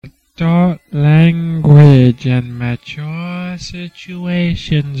adult language and mature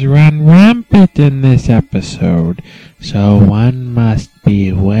situations run rampant in this episode, so one must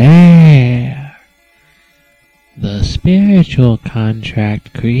beware. The spiritual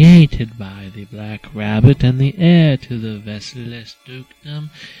contract created by the Black Rabbit and the heir to the Vesseless Dukedom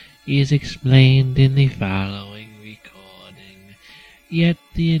is explained in the following recording. Yet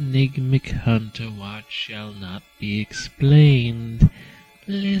the enigmatic hunter watch shall not be explained.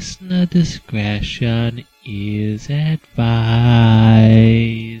 Listener discretion is advised.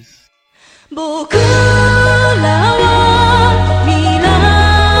 僕らは未来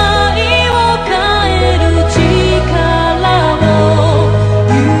を変える力を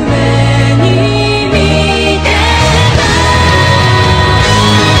夢に見て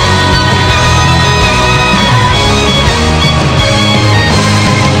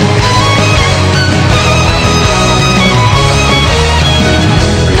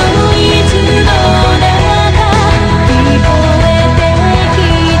ノイズの中聞こえてき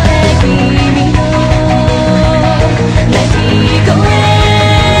て君の鳴き声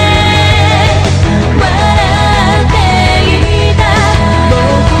笑っていた僕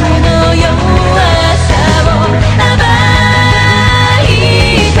の弱さを暴い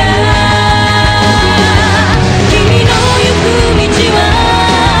た君の行く道は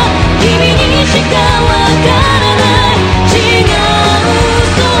君にしかわからない違う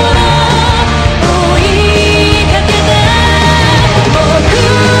空追いかけて僕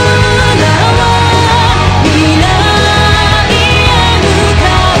らは未来へ向か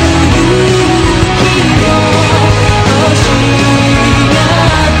う勇気を欲しが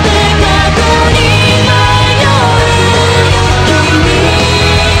って過去に迷う君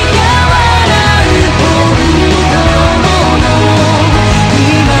が笑う本当の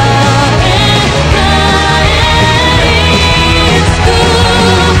今へ帰り着く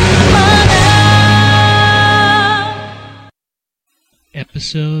まだ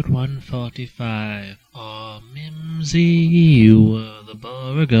Episode 145. Oh, Mimsy, you were the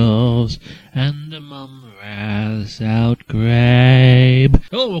Boragos, and the Mumraz outgrabe.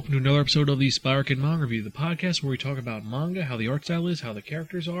 Hello, welcome to another episode of the Spiraken Manga Review, the podcast where we talk about manga, how the art style is, how the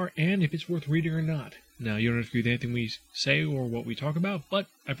characters are, and if it's worth reading or not. Now, you don't have to agree with anything we say or what we talk about, but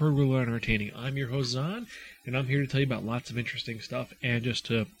I've heard we're entertaining. I'm your host, Zahn, and I'm here to tell you about lots of interesting stuff and just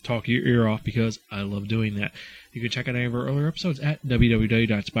to talk your ear off because I love doing that. You can check out any of our earlier episodes at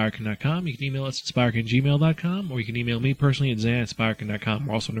www.spiraken.com. You can email us at spiraken@gmail.com, or you can email me personally at zan@spiraken.com.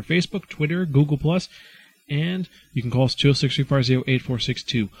 We're also on Facebook, Twitter, Google+, and you can call us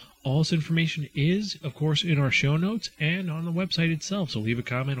 206-350-8462. All this information is, of course, in our show notes and on the website itself, so leave a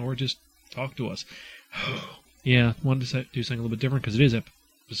comment or just talk to us. Yeah, wanted to do something a little bit different because it is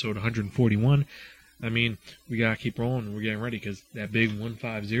episode 141. I mean, we gotta keep rolling. We're getting ready because that big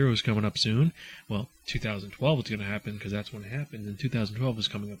 150 is coming up soon. Well, 2012 is gonna happen because that's when it happens, and 2012 is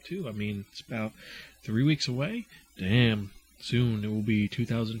coming up too. I mean, it's about 3 weeks away. Damn, soon it will be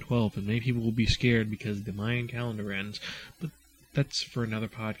 2012, and many people will be scared because the Mayan calendar ends. But that's for another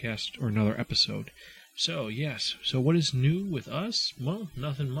podcast or another episode. So, yes. So what is new with us? Well,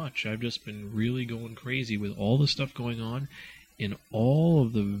 nothing much. I've just been really going crazy with all the stuff going on in all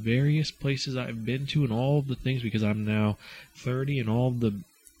of the various places I've been to and all of the things because I'm now 30 and all of the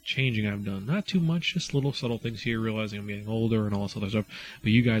changing I've done. Not too much, just little subtle things here, realizing I'm getting older and all this other stuff.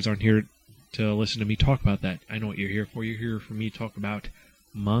 But you guys aren't here to listen to me talk about that. I know what you're here for. You're here for me to talk about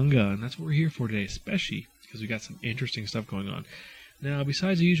manga, and that's what we're here for today, especially because we got some interesting stuff going on. Now,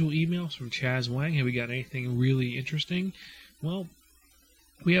 besides the usual emails from Chaz Wang, have we got anything really interesting? Well,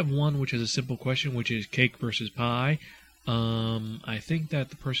 we have one which is a simple question, which is cake versus pie. I think that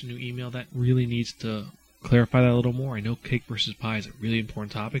the person who emailed that really needs to clarify that a little more. I know cake versus pie is a really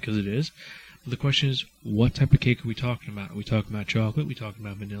important topic, because it is. But the question is, what type of cake are we talking about? Are we talking about chocolate? Are we talking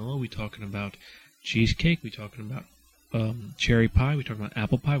about vanilla? Are we talking about cheesecake? Are we talking about cherry pie? Are we talking about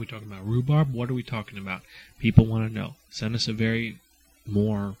apple pie? Are we talking about rhubarb? What are we talking about? People want to know. Send us a very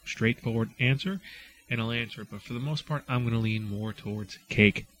more straightforward answer, and I'll answer it. But for the most part, I'm going to lean more towards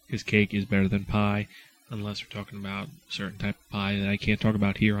cake, because cake is better than pie, unless we're talking about a certain type of pie that I can't talk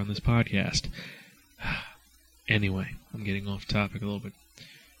about here on this podcast. Anyway, I'm getting off topic a little bit.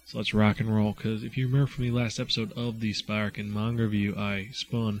 So let's rock and roll, because if you remember from the last episode of the Spiraken Manga Review, I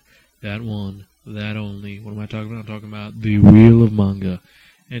spun that one, that only. What am I talking about? I'm talking about the Wheel of Manga.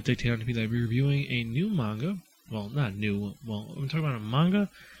 And it dictated to me that I'd be reviewing a new manga. Well, not new. Well, I'm talking about a manga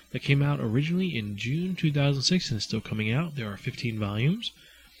that came out originally in June 2006 and is still coming out. There are 15 volumes.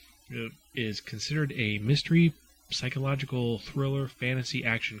 It is considered a mystery, psychological thriller, fantasy,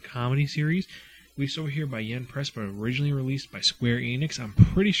 action, comedy series Released over here by Yen Press, but originally released by Square Enix. I'm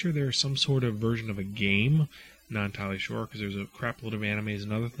pretty sure there's some sort of version of a game. Not entirely sure, because there's a crap load of animes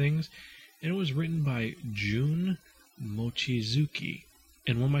and other things. And it was written by Jun Mochizuki.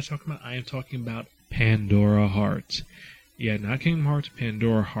 And what am I talking about? I am talking about Pandora Hearts. Yeah, not Kingdom Hearts,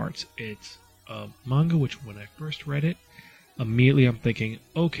 Pandora Hearts. It's a manga which, when I first read it, immediately I'm thinking,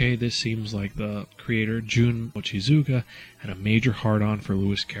 okay, this seems like the creator, Jun Mochizuki, had a major hard-on for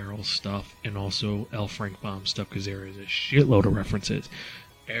Lewis Carroll's stuff and also L. Frank Baum's stuff, because there is a shitload of references.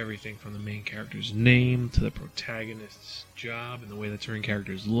 Everything from the main character's name to the protagonist's job and the way that certain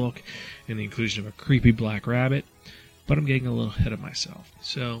characters look, and the inclusion of a creepy black rabbit. But I'm getting a little ahead of myself.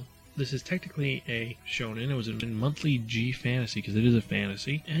 So, this is technically a shonen. It was in monthly G Fantasy, because it is a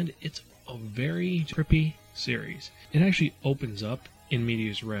fantasy, and it's a very trippy series. It actually opens up in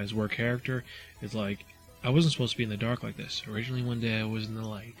medias res, where a character is like, I wasn't supposed to be in the dark like this. Originally one day I was in the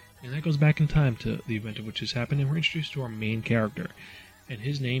light. And that goes back in time to the event of which has happened, and we're introduced to our main character. And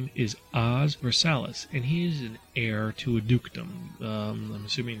his name is Oz Versalis, and he is an heir to a dukedom. I'm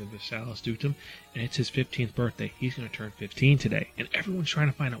assuming the Versalis dukedom, and it's his 15th birthday. He's going to turn 15 today, and everyone's trying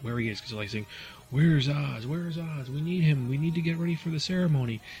to find out where he is, because they're like saying, where's Oz? Where's Oz? We need him. We need to get ready for the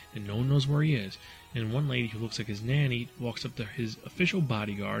ceremony. And no one knows where he is. And one lady who looks like his nanny walks up to his official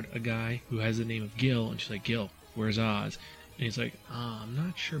bodyguard, a guy who has the name of Gil, and she's like, Gil, where's Oz? And he's like, I'm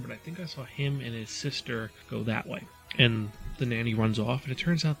not sure, but I think I saw him and his sister go that way. And the nanny runs off, and it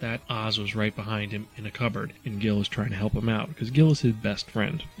turns out that Oz was right behind him in a cupboard, and Gil is trying to help him out, because Gil is his best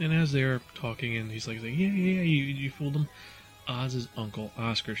friend. And as they're talking, and he's like yeah, you fooled him, Oz's uncle,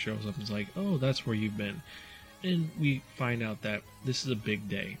 Oscar, shows up and is like, oh, that's where you've been. And we find out that this is a big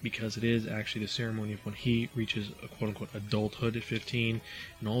day, because it is actually the ceremony of when he reaches a quote-unquote adulthood at 15,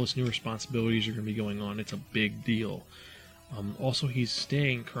 and all his new responsibilities are going to be going on. It's a big deal. Also, he's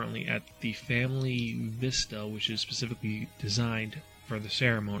staying currently at the Family Vista, which is specifically designed for the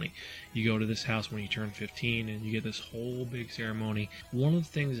ceremony. You go to this house when you turn 15, and you get this whole big ceremony. One of the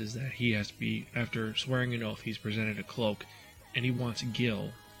things is that he has to be, after swearing an oath, he's presented a cloak, and he wants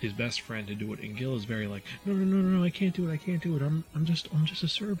Gil, his best friend, to do it. And Gil is very like, no, I can't do it. I'm just a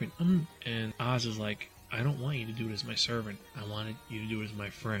servant. And Oz is like, I don't want you to do it as my servant. I wanted you to do it as my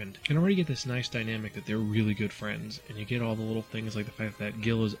friend. And already get this nice dynamic that they're really good friends. And you get all the little things like the fact that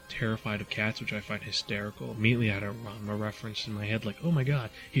Gil is terrified of cats, which I find hysterical. Immediately I had a Ranma reference in my head like, oh my god,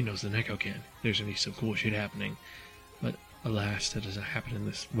 he knows the Neko can. There's gonna be some cool shit happening. But alas, that doesn't happen in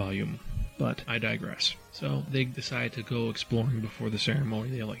this volume. But I digress. So they decide to go exploring before the ceremony.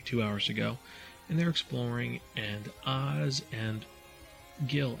 They have like 2 hours to go. And they're exploring, and Oz and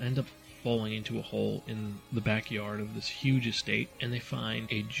Gil end up falling into a hole in the backyard of this huge estate, and they find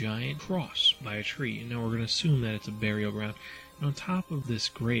a giant cross by a tree. And now we're going to assume that it's a burial ground. And on top of this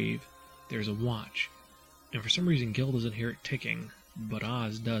grave, there's a watch. And for some reason, Gil doesn't hear it ticking, but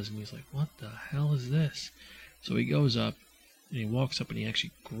Oz does, and he's like, what the hell is this? So he goes up, and he walks up, and he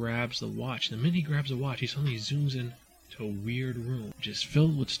actually grabs the watch. And the minute he grabs the watch, he suddenly zooms in to a weird room, which is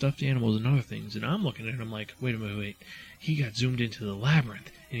filled with stuffed animals and other things. And I'm looking at it, and I'm like, wait a minute. He got zoomed into the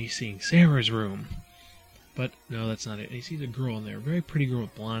labyrinth, and he's seeing Sarah's room. But no, that's not it. And he sees a girl in there, a very pretty girl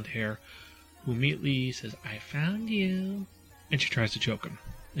with blonde hair, who immediately says, I found you. And she tries to choke him.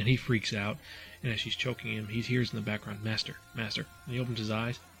 And he freaks out. And as she's choking him, he hears in the background, Master. And he opens his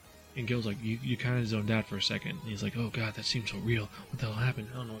eyes, and Gil's like, you kind of zoned out for a second. And he's like, oh god, that seems so real. What the hell happened?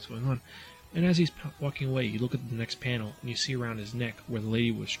 I don't know what's going on. And as he's walking away, you look at the next panel, and you see around his neck, where the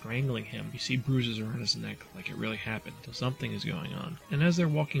lady was strangling him, you see bruises around his neck, like it really happened. So something is going on. And as they're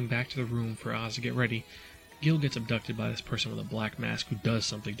walking back to the room for Oz to get ready, Gil gets abducted by this person with a black mask who does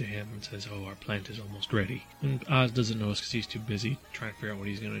something to him and says, oh, our plant is almost ready. And Oz doesn't notice because he's too busy trying to figure out what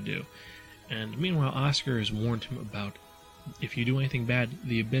he's going to do. And meanwhile, Oscar has warned him about, if you do anything bad,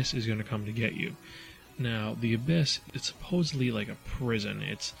 the Abyss is going to come to get you. Now, the Abyss, it's supposedly like a prison.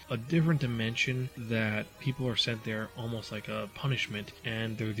 It's a different dimension that people are sent there almost like a punishment.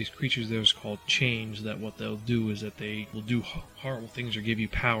 And there are these creatures there's called Change that what they'll do is that they will do horrible things or give you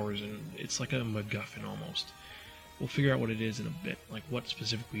powers. And it's like a MacGuffin almost. We'll figure out what it is in a bit, like what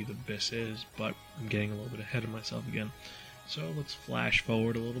specifically the Abyss is. But I'm getting a little bit ahead of myself again. So let's flash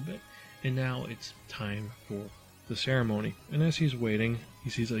forward a little bit. And now it's time for the ceremony. And as he's waiting,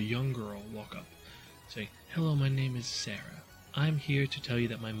 he sees a young girl walk up. Say, hello, my name is Sarah. I'm here to tell you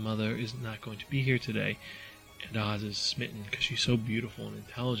that my mother is not going to be here today. And Oz is smitten because she's so beautiful and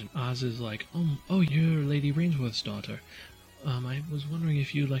intelligent. Oz is like, oh, you're Lady Rainsworth's daughter. I was wondering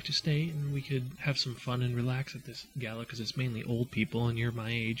if you'd like to stay and we could have some fun and relax at this gala because it's mainly old people and you're my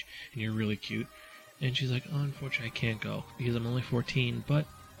age and you're really cute. And she's like, oh, unfortunately I can't go because I'm only 14, but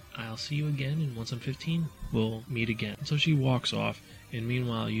I'll see you again, and once I'm 15, we'll meet again. So she walks off, and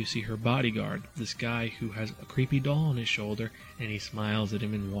meanwhile you see her bodyguard, this guy who has a creepy doll on his shoulder, and he smiles at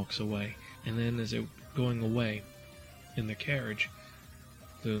him and walks away. And then as they're going away in the carriage,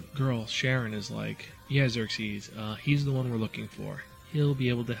 the girl, Sharon, is like, yeah, Xerxes, he's the one we're looking for. He'll be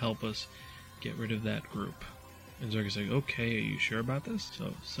able to help us get rid of that group. And Xerxes is like, okay, are you sure about this?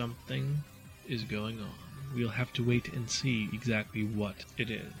 So something is going on. We'll have to wait and see exactly what it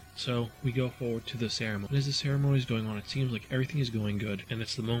is. So we go forward to the ceremony. And as the ceremony is going on, it seems like everything is going good. And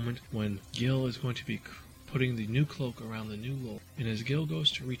it's the moment when Gil is going to be putting the new cloak around the new Lord. And as Gil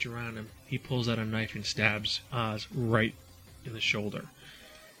goes to reach around him, he pulls out a knife and stabs Oz right in the shoulder.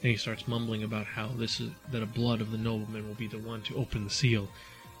 And he starts mumbling about how that a blood of the nobleman will be the one to open the seal.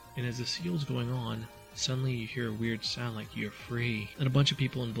 And as the seal's going on, suddenly you hear a weird sound like you're free. And a bunch of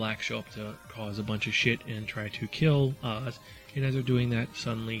people in black show up to cause a bunch of shit and try to kill Oz. And as they're doing that,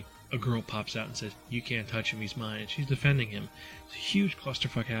 suddenly a girl pops out and says, you can't touch him, he's mine. And she's defending him. A huge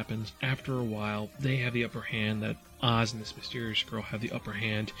clusterfuck happens. After a while, they have the upper hand. That Oz and this mysterious girl have the upper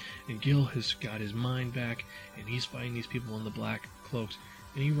hand. And Gil has got his mind back, and he's fighting these people in the black cloaks.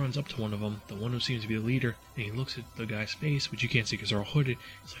 And he runs up to one of them, the one who seems to be the leader, and he looks at the guy's face, which you can't see because they're all hooded.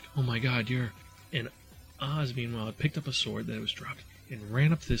 He's like, oh my god, you're... And Oz, meanwhile, had picked up a sword that was dropped and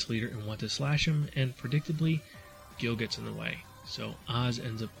ran up to this leader and wanted to slash him, and predictably, Gil gets in the way. So Oz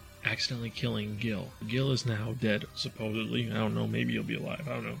ends up accidentally killing Gil. Gil is now dead, supposedly. I don't know, maybe he'll be alive,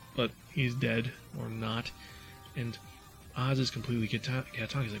 I don't know. But he's dead, or not. And Oz is completely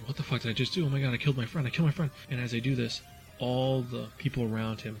catatonic. He's like, what the fuck did I just do? Oh my god, I killed my friend, And as they do this, all the people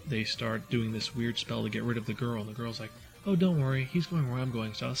around him, they start doing this weird spell to get rid of the girl. And the girl's like, oh, don't worry, he's going where I'm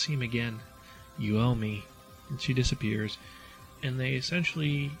going, so I'll see him again. You owe me. And she disappears. And they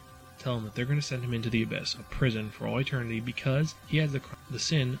essentially tell him that they're going to send him into the Abyss, a prison for all eternity, because he has the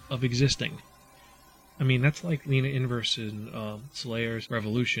sin of existing. I mean, that's like Lena Inverse in Slayer's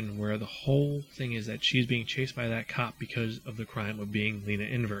Revolution, where the whole thing is that she's being chased by that cop because of the crime of being Lena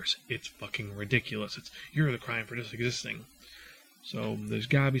Inverse. It's fucking ridiculous. You're the crime for just existing. So there's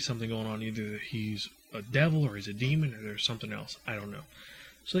gotta be something going on. Either he's a devil, or he's a demon, or there's something else. I don't know.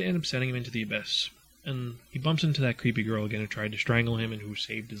 So they end up sending him into the Abyss. And he bumps into that creepy girl again who tried to strangle him and who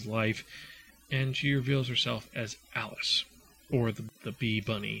saved his life. And she reveals herself as Alice, or the bee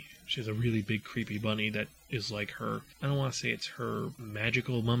bunny. She has a really big creepy bunny that is like her, I don't want to say it's her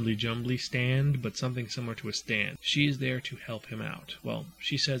magical mumbly jumbly stand, but something similar to a stand. She is there to help him out. Well,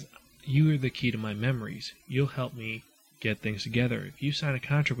 she says, you are the key to my memories. You'll help me get things together. If you sign a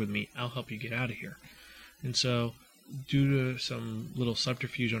contract with me, I'll help you get out of here. And so, due to some little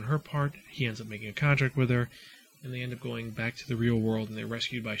subterfuge on her part, he ends up making a contract with her, and they end up going back to the real world, and they're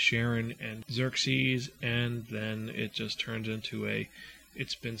rescued by Sharon and Xerxes, and then it just turns into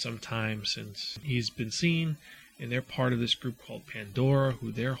it's been some time since he's been seen, and they're part of this group called Pandora,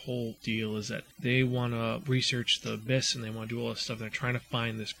 who their whole deal is that they want to research the Abyss, and they want to do all this stuff. They're trying to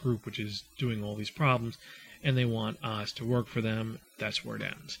find this group which is doing all these problems, and they want Oz to work for them. That's where it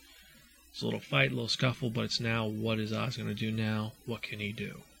ends. It's a little fight, a little scuffle, but it's now, what is Oz going to do now? What can he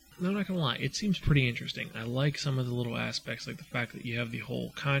do? And I'm not going to lie, it seems pretty interesting. I like some of the little aspects, like the fact that you have the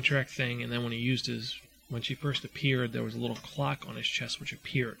whole contract thing, and then when she first appeared, there was a little clock on his chest which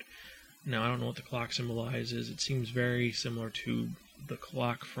appeared. Now, I don't know what the clock symbolizes. It seems very similar to the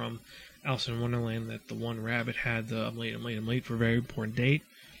clock from Alice in Wonderland that the one rabbit had, the I'm late for a very important date.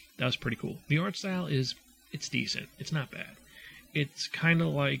 That was pretty cool. The art style it's decent. It's not bad. It's kind of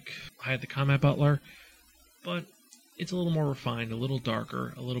like I had the Combat Butler, but it's a little more refined, a little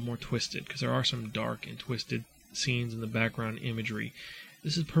darker, a little more twisted, because there are some dark and twisted scenes in the background imagery.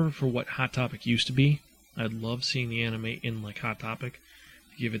 This is perfect for what Hot Topic used to be. I'd love seeing the anime in like Hot Topic,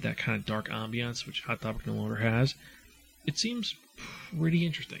 to give it that kind of dark ambiance, which Hot Topic no longer has. It seems pretty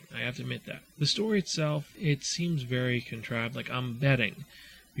interesting, I have to admit that. The story itself, it seems very contrived. Like, I'm betting,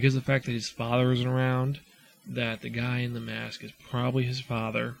 because of the fact that his father isn't around, that the guy in the mask is probably his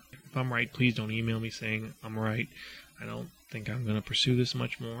father. If I'm right, please don't email me saying I'm right. I don't think I'm going to pursue this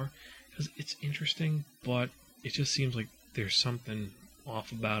much more, because it's interesting, but it just seems like there's something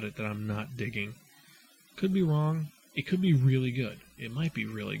off about it that I'm not digging. Could be wrong. It could be really good. It might be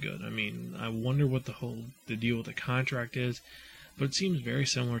really good. I mean, I wonder what the deal with the contract is, but it seems very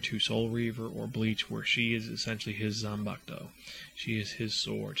similar to Soul Reaver or Bleach, where she is essentially his Zanbakuto. She is his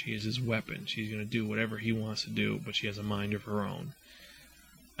sword. She is his weapon. She's going to do whatever he wants to do, but she has a mind of her own.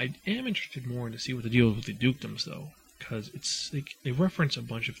 I am interested more to see what the deal is with the dukedoms, though, because it's like they reference a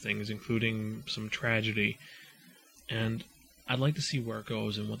bunch of things, including some tragedy, and I'd like to see where it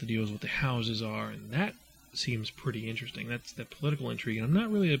goes and what the deals with the houses are, and that seems pretty interesting. That's the political intrigue, and I'm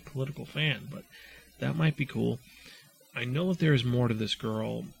not really a political fan, but that might be cool. I know that there is more to this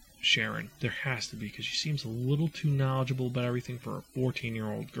girl, Sharon. There has to be, because she seems a little too knowledgeable about everything for a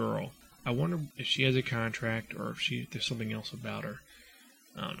 14-year-old girl. I wonder if she has a contract, or if there's something else about her.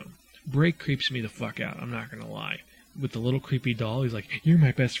 I don't know. Bray creeps me the fuck out, I'm not gonna lie. With the little creepy doll, he's like, "You're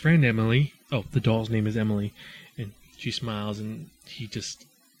my best friend, Emily." Oh, the doll's name is Emily. And she smiles, and he just,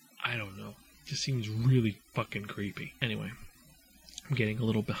 I don't know. Just seems really fucking creepy. Anyway, I'm getting a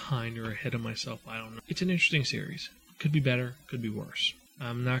little behind or ahead of myself. I don't know. It's an interesting series. Could be better, could be worse.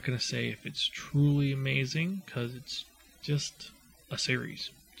 I'm not going to say if it's truly amazing, because it's just a series.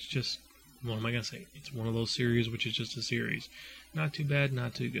 It's just, what am I going to say? It's one of those series which is just a series. Not too bad,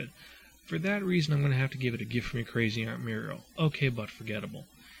 not too good. For that reason, I'm going to have to give it a gift from your crazy Aunt Muriel. Okay, but forgettable.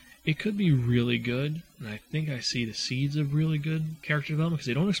 It could be really good, and I think I see the seeds of really good character development, because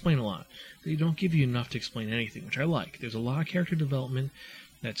they don't explain a lot. They don't give you enough to explain anything, which I like. There's a lot of character development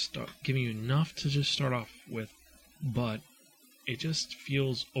that's giving you enough to just start off with, but it just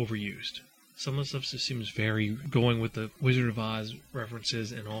feels overused. Some of the stuff just seems very going with the Wizard of Oz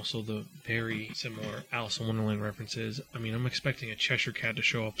references and also the very similar Alice in Wonderland references. I mean, I'm expecting a Cheshire Cat to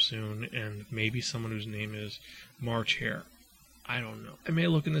show up soon, and maybe someone whose name is March Hare. I don't know. I may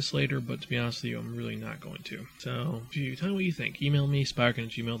look in this later, but to be honest with you, I'm really not going to. So, if you tell me what you think, email me,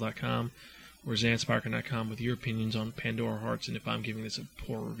 sparkin@gmail.com or zansparkin.com with your opinions on Pandora Hearts and if I'm giving this a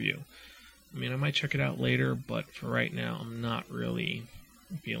poor review. I mean, I might check it out later, but for right now, I'm not really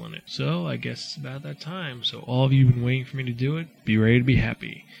feeling it. So, I guess it's about that time. So, all of you have been waiting for me to do it. Be ready to be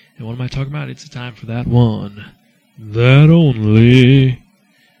happy. And what am I talking about? It's the time for that one. That only.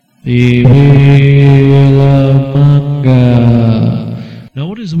 The Wheel of Manga. Now,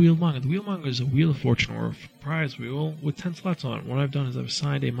 what is the Wheel of Manga? The Wheel of Manga is a Wheel of Fortune, or a prize wheel, with 10 slots on it. What I've done is I've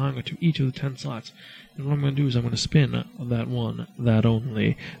assigned a manga to each of the 10 slots. And what I'm going to do is I'm going to spin that one, that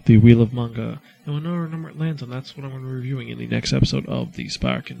only, the Wheel of Manga. And whenever number it lands on, that's what I'm going to be reviewing in the next episode of the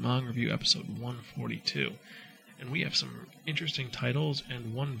Sparkin Manga Review, episode 142. And we have some interesting titles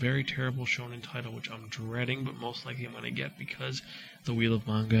and one very terrible shonen title, which I'm dreading, but most likely I'm going to get because the Wheel of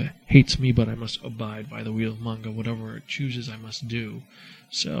Manga hates me, but I must abide by the Wheel of Manga. Whatever it chooses, I must do.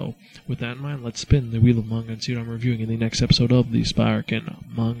 So, with that in mind, let's spin the Wheel of Manga and see what I'm reviewing in the next episode of the Sparkin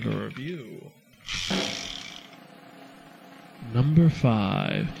Manga Review. Number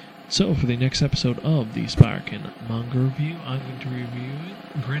 5. So, for the next episode of the Sparkin Manga Review, I'm going to review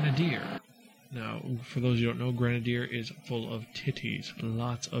Grenadier. Now, for those who don't know, Grenadier is full of titties.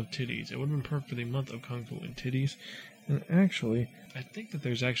 Lots of titties. It would have been perfect for the month of Kung Fu and titties. And actually, I think that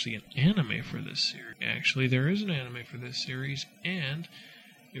there's actually an anime for this series. Actually, there is an anime for this series, and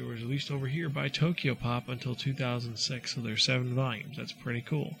it was released over here by Tokyo Pop until 2006, so there's 7 volumes. That's pretty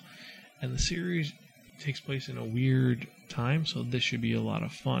cool. And the series takes place in a weird time, so this should be a lot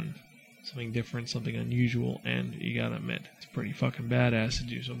of fun. Something different, something unusual, and you gotta admit, it's pretty fucking badass to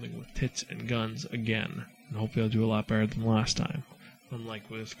do something with tits and guns again. And hopefully I'll do a lot better than last time.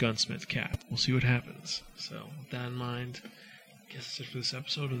 Unlike with Gunsmith Cat. We'll see what happens. So, with that in mind, I guess that's it for this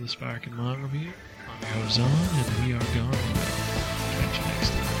episode of the Sparkin Manga Review. I'm your host, Zon, and we are gone.